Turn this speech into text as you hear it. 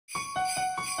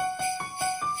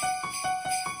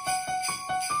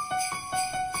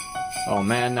Oh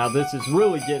man, now this is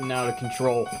really getting out of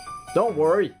control. Don't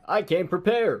worry, I came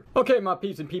prepared. Okay, my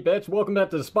peeps and peepettes, welcome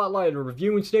back to the Spotlight of the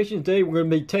Reviewing Station. Today we're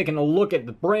going to be taking a look at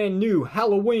the brand new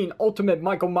Halloween Ultimate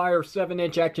Michael Myers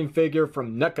 7-inch action figure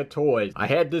from Neca Toys. I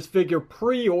had this figure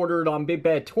pre-ordered on Big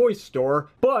Bad Toy Store,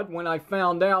 but when I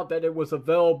found out that it was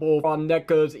available on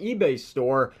Neca's eBay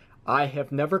store, I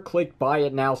have never clicked buy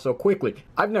it now so quickly.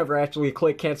 I've never actually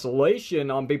clicked cancellation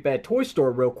on Big Bad Toy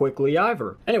Store real quickly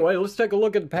either. Anyway, let's take a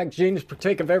look at the packaging. This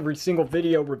partake of every single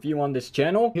video review on this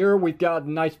channel. Here we've got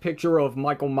a nice picture of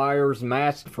Michael Myers'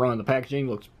 mask. The front of the packaging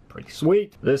looks pretty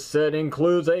sweet. This set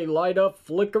includes a light up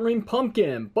flickering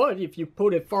pumpkin, but if you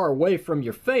put it far away from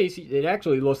your face, it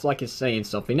actually looks like it's saying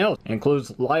something else. It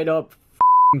includes light up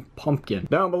pumpkin.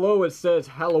 Down below it says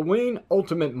Halloween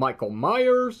Ultimate Michael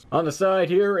Myers. On the side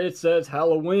here it says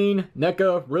Halloween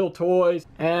Neca Real Toys,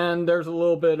 and there's a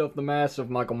little bit of the mask of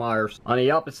Michael Myers. On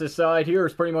the opposite side here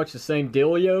is pretty much the same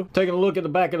dealio. Taking a look at the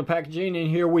back of the packaging, and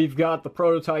here we've got the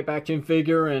prototype action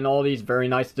figure and all these very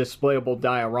nice displayable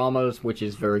dioramas, which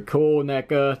is very cool.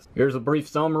 Neca. Here's a brief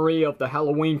summary of the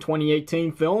Halloween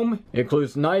 2018 film. It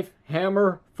includes knife,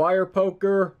 hammer, fire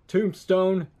poker,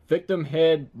 tombstone, victim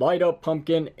head, light up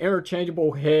pumpkin,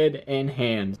 interchangeable head, and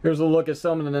hands. Here's a look at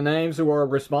some of the names who are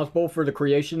responsible for the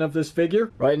creation of this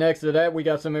figure. Right next to that, we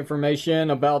got some information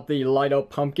about the light up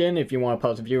pumpkin. If you want to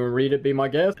pause the view and read it, be my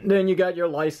guest. Then you got your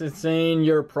licensing,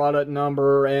 your product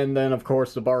number, and then of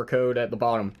course the barcode at the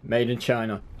bottom, made in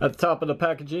China. At the top of the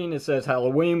packaging, it says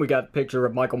Halloween. We got a picture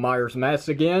of Michael Myers' mask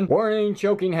again. Warning,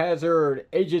 choking hazard,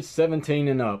 ages 17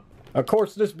 and up. Of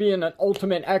course, this being an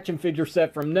ultimate action figure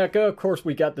set from Neca, of course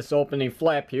we got this opening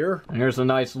flap here. And here's a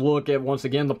nice look at, once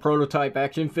again, the prototype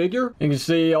action figure. You can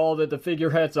see all that the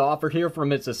figure has to offer here,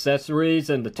 from its accessories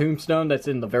and the tombstone that's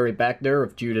in the very back there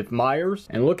of Judith Myers.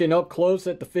 And looking up close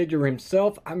at the figure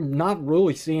himself, I'm not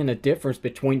really seeing a difference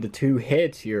between the two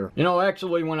heads here. You know,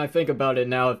 actually, when I think about it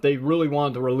now, if they really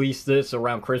wanted to release this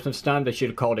around Christmas time, they should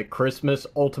have called it Christmas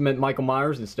Ultimate Michael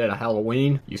Myers instead of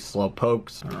Halloween. You slow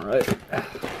pokes. Alright.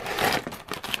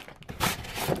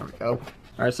 There we go.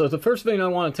 Alright, so the first thing I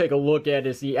want to take a look at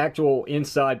is the actual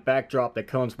inside backdrop that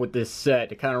comes with this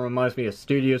set. It kind of reminds me of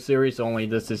Studio Series, only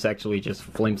this is actually just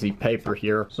flimsy paper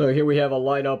here. So here we have a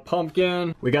light up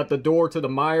pumpkin. We got the door to the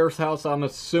Myers house, I'm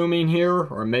assuming here,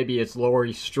 or maybe it's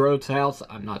Laurie Strode's house,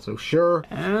 I'm not so sure.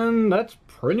 And that's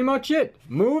pretty much it.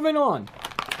 Moving on.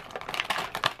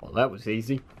 Well, that was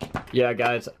easy. Yeah,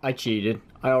 guys, I cheated.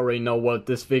 I already know what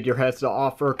this figure has to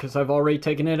offer because I've already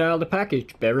taken it out of the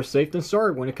package. Better safe than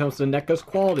sorry when it comes to Neca's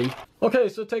quality. Okay,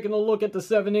 so taking a look at the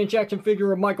 7-inch action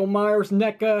figure of Michael Myers,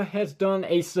 Neca has done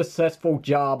a successful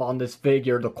job on this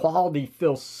figure. The quality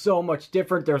feels so much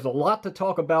different. There's a lot to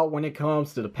talk about when it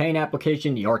comes to the paint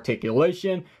application, the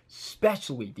articulation,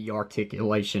 especially the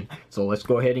articulation. So let's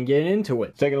go ahead and get into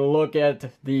it. Taking a look at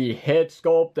the head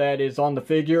sculpt that is on the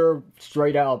figure,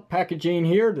 straight out packaging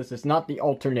here. This is not the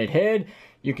alternate head.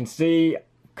 You can see,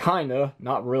 kinda,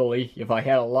 not really. If I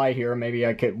had a light here, maybe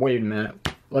I could, wait a minute.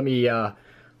 Let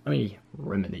me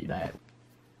remedy that.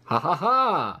 Ha ha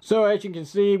ha! So as you can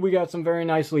see, we got some very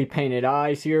nicely painted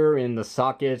eyes here in the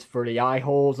sockets for the eye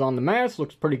holes on the mask.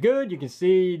 Looks pretty good. You can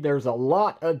see there's a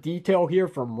lot of detail here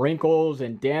from wrinkles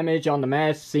and damage on the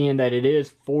mask, seeing that it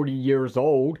is 40 years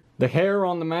old. The hair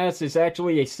on the mask is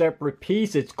actually a separate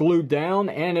piece. It's glued down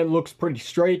and it looks pretty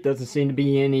straight. Doesn't seem to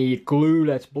be any glue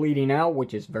that's bleeding out,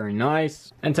 which is very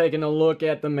nice. And taking a look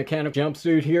at the mechanical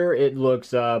jumpsuit here, it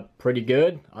looks pretty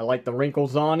good. I like the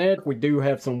wrinkles on it. We do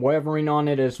have some weathering on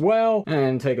it as well.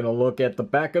 And taking a look at the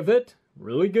back of it,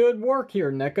 really good work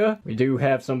here, Neca. We do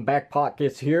have some back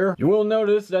pockets here. You will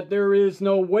notice that there is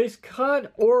no waist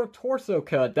cut or torso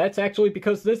cut. That's actually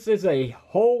because this is a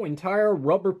whole entire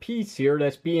rubber piece here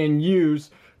that's being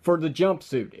used for the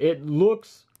jumpsuit. It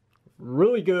looks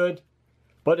really good,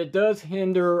 but it does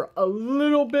hinder a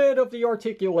little bit of the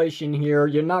articulation here.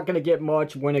 You're not going to get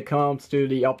much when it comes to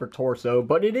the upper torso,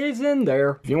 but it is in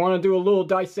there. If you want to do a little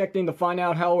dissecting to find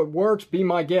out how it works, be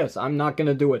my guest. I'm not going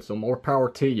to do it, so more power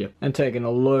to you. And taking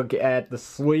a look at the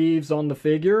sleeves on the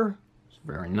figure.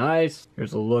 Very nice.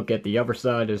 Here's a look at the other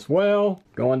side as well.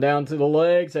 Going down to the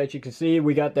legs, as you can see,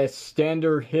 we got that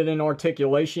standard hidden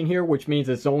articulation here, which means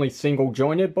it's only single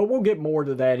jointed, but we'll get more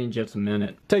to that in just a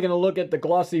minute. Taking a look at the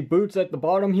glossy boots at the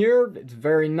bottom here, it's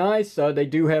very nice. They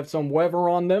do have some weather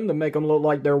on them to make them look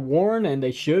like they're worn, and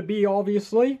they should be,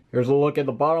 obviously. Here's a look at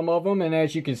the bottom of them, and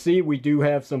as you can see, we do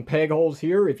have some peg holes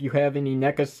here. If you have any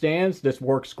Neca stands, this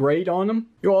works great on them.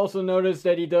 You'll also notice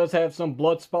that he does have some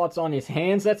blood spots on his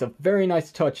hands. That's a very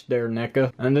nice touch there,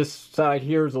 Neca. And this side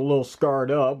here is a little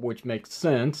scarred up, which makes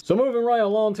sense. So moving right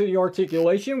along to the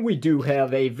articulation, we do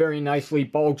have a very nicely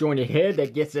ball jointed head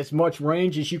that gets as much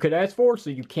range as you could ask for, so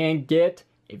you can get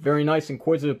a very nice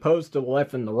inquisitive pose to the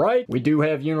left and the right. We do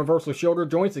have universal shoulder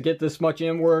joints to get this much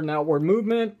inward and outward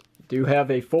movement. Do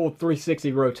have a full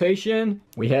 360 rotation.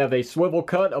 We have a swivel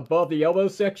cut above the elbow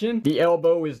section. The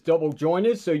elbow is double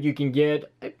jointed, so you can get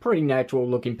a pretty natural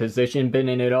looking position,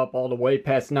 bending it up all the way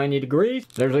past 90 degrees.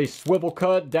 There's a swivel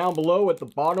cut down below at the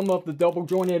bottom of the double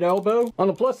jointed elbow. On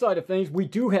the plus side of things, we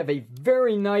do have a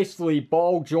very nicely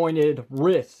ball jointed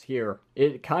wrist here.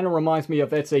 It kind of reminds me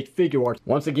of SH figure art.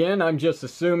 Once again, I'm just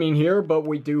assuming here, but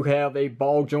we do have a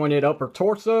ball jointed upper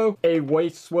torso, a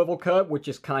waist swivel cut, which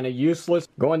is kind of useless.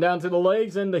 Going down to the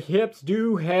legs and the hips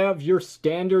do have your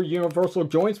standard universal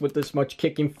joints with this much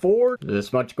kicking forward,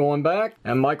 this much going back,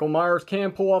 and Michael Myers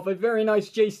can pull off a very nice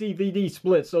JCVD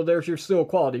split, so there's your still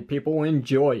quality, people,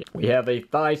 enjoy it. We have a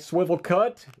thigh swivel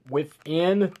cut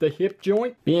within the hip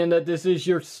joint. Being that this is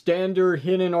your standard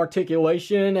hidden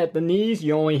articulation at the knees,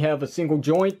 you only have a single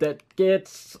joint that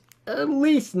gets at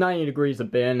least 90 degrees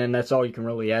of bend, and that's all you can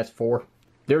really ask for.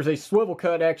 There's a swivel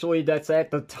cut actually that's at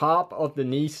the top of the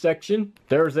knee section.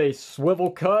 There's a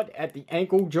swivel cut at the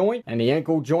ankle joint, and the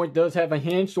ankle joint does have a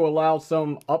hinge to allow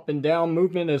some up and down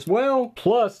movement as well.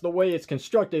 Plus, the way it's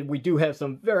constructed, we do have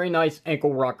some very nice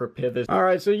ankle rocker pivots.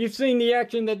 Alright, so you've seen the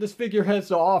action that this figure has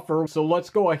to offer, so let's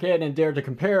go ahead and dare to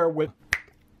compare with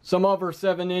some other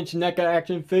 7-inch NECA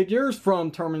action figures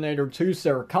from Terminator 2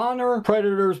 Sarah Connor,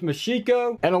 Predator's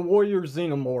Mashiko, and a Warrior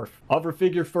Xenomorph. Other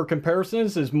figures for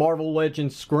comparisons is Marvel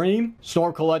Legends Scream,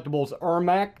 Storm Collectibles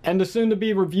Ermac, and the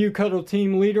soon-to-be review Cuddle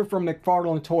Team Leader from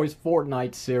McFarlane Toys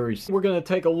Fortnite series. We're going to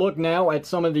take a look now at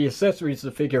some of the accessories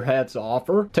the figure has to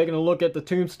offer. Taking a look at the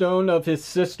tombstone of his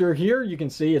sister here, you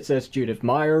can see it says Judith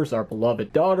Myers, our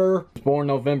beloved daughter, was born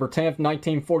November 10th,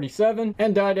 1947,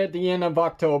 and died at the end of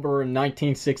October in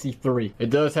 1963. It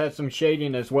does have some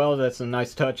shading as well. That's a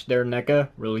nice touch there, NECA.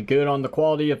 Really good on the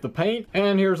quality of the paint.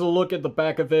 And here's a look at the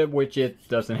back of it, which it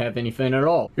doesn't have anything at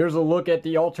all. Here's a look at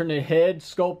the alternate head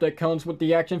sculpt that comes with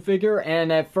the action figure,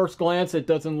 and at first glance it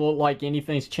doesn't look like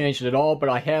anything's changed at all, but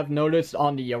I have noticed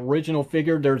on the original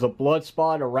figure there's a blood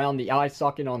spot around the eye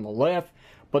socket on the left,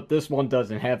 but this one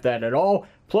doesn't have that at all.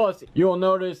 Plus, you'll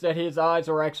notice that his eyes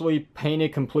are actually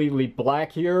painted completely black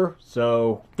here,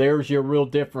 so there's your real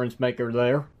difference maker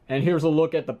there. And here's a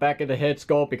look at the back of the head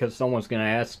sculpt, because someone's going to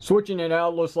ask. Switching it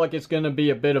out looks like it's going to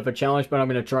be a bit of a challenge, but I'm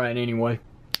going to try it anyway.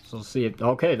 So let's see it.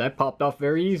 Okay, that popped off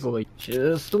very easily.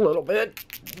 Just a little bit.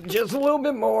 Just a little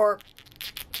bit more.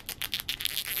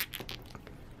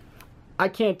 I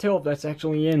can't tell if that's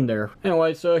actually in there.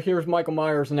 Anyway, so here's Michael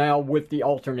Myers now with the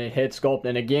alternate head sculpt.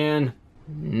 And again,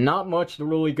 not much to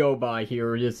really go by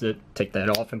here, is it? Take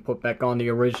that off and put back on the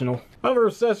original. Other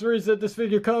accessories that this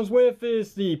figure comes with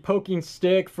is the poking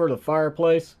stick for the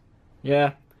fireplace.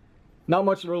 Yeah, not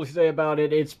much to really say about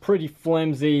it. It's pretty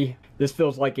flimsy. This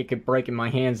feels like it could break in my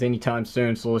hands anytime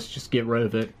soon, so let's just get rid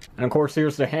of it. And of course,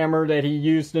 here's the hammer that he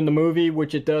used in the movie,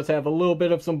 which it does have a little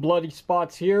bit of some bloody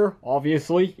spots here.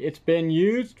 Obviously, it's been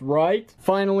used, right?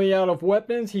 Finally, out of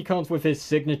weapons, he comes with his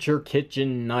signature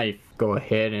kitchen knife. Go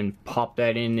ahead and pop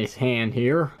that in his hand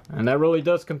here. And that really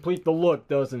does complete the look,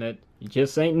 doesn't it? You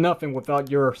just ain't nothing without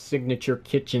your signature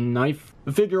kitchen knife.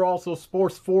 The figure also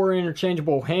sports 4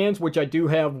 interchangeable hands, which I do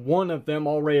have one of them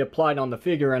already applied on the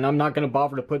figure, and I'm not going to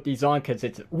bother to put these on because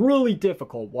it's really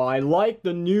difficult. While I like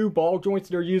the new ball joints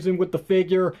they're using with the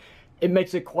figure, it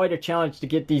makes it quite a challenge to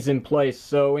get these in place.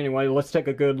 So anyway, let's take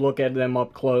a good look at them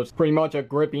up close. Pretty much a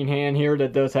gripping hand here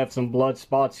that does have some blood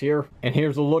spots here. And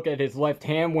here's a look at his left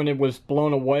hand when it was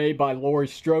blown away by Laurie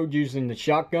Strode using the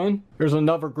shotgun. Here's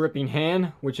another gripping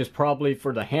hand, which is probably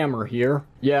for the hammer here.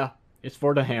 Yeah, it's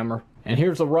for the hammer. And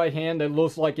here's the right hand that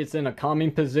looks like it's in a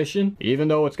calming position, even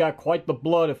though it's got quite the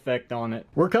blood effect on it.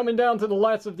 We're coming down to the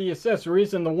last of the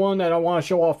accessories, and the one that I want to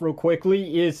show off real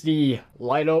quickly is the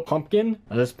light up pumpkin.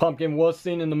 Now, this pumpkin was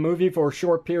seen in the movie for a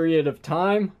short period of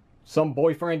time. Some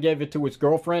boyfriend gave it to his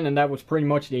girlfriend, and that was pretty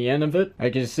much the end of it. As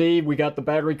you can see, we got the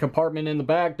battery compartment in the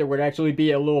back. There would actually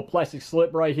be a little plastic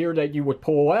slip right here that you would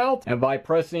pull out, and by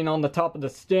pressing on the top of the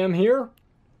stem here,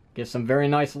 get some very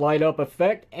nice light up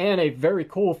effect and a very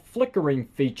cool flickering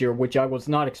feature, which I was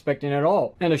not expecting at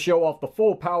all. And to show off the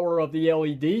full power of the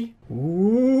LED.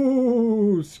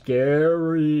 Ooh,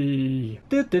 scary.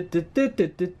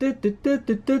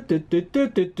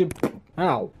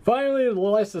 Ow. Finally, the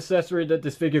last accessory that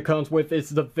this figure comes with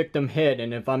is the victim head.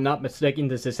 And if I'm not mistaken,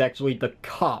 this is actually the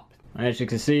cop As you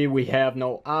can see, we have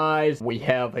no eyes. We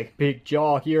have a big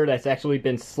jaw here that's actually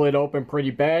been slit open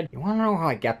pretty bad. You wanna know how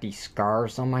I got these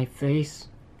scars on my face?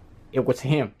 It was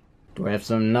him. We have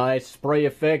some nice spray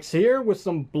effects here with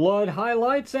some blood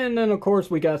highlights, and then of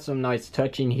course we got some nice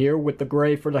touching here with the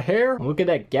gray for the hair. Look at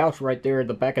that gouge right there at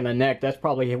the back of the neck. That's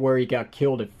probably where he got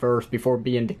killed at first before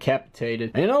being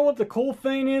decapitated. And you know what the cool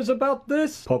thing is about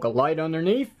this? Poke a light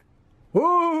underneath.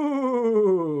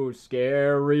 Ooh,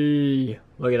 scary.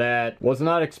 Look at that. Was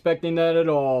not expecting that at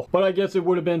all. But I guess it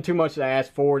would have been too much to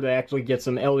ask for to actually get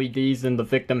some LEDs in the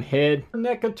victim head.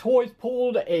 Neca Toys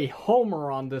pulled a homer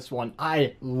on this one.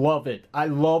 I love it. I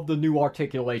love the new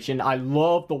articulation. I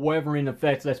love the weathering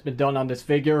effects that's been done on this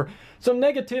figure. Some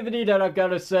negativity that I've got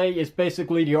to say is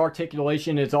basically the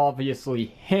articulation is obviously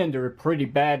hindered pretty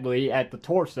badly at the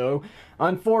torso.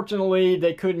 Unfortunately,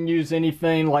 they couldn't use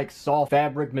anything like soft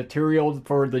fabric material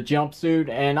for the jumpsuit,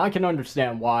 and I can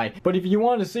understand why. But if you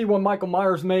want to see what Michael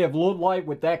Myers may have looked like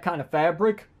with that kind of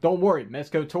fabric, don't worry,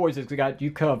 Mezco Toys has got you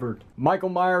covered. Michael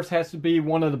Myers has to be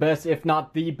one of the best, if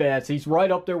not the best. He's right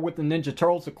up there with the Ninja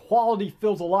Turtles. The quality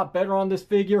feels a lot better on this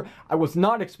figure. I was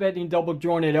not expecting double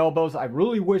jointed elbows. I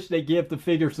really wish they give the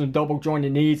figure some double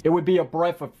jointed knees. It would be a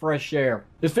breath of fresh air.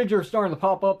 This figure is starting to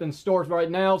pop up in stores right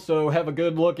now, so have a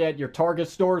good look at your Target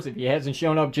stores. If he hasn't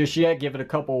shown up just yet, give it a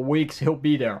couple of weeks. He'll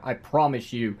be there. I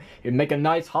promise you. It'd make a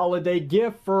nice holiday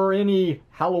gift for any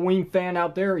Halloween fan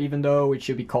out there, even though it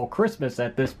should be called Christmas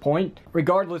at this point.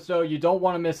 Regardless though, you don't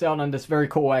want to miss out on this very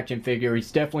cool action figure.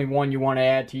 He's definitely one you want to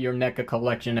add to your NECA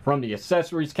collection. From the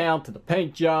accessories count, to the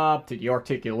paint job, to the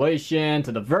articulation,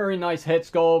 to the very nice head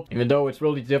sculpt. Even though it's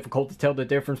really difficult to tell the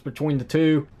difference between the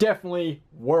two, definitely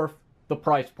worth the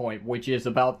price point, which is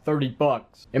about 30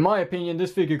 bucks. In my opinion,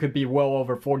 this figure could be well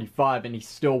over 45 and he's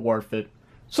still worth it.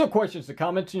 So questions to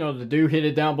comments, you know what to do. Hit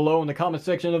it down below in the comment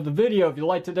section of the video. If you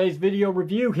liked today's video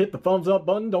review, hit the thumbs up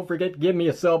button. Don't forget to give me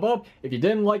a sub up. If you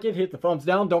didn't like it, hit the thumbs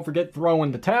down. Don't forget to throw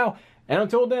in the towel. And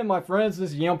until then, my friends,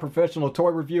 this is Young Professional Toy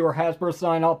Reviewer Hasbro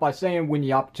signing off by saying, when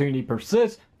the opportunity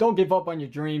persists, don't give up on your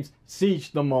dreams. Seize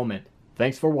the moment.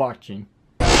 Thanks for watching.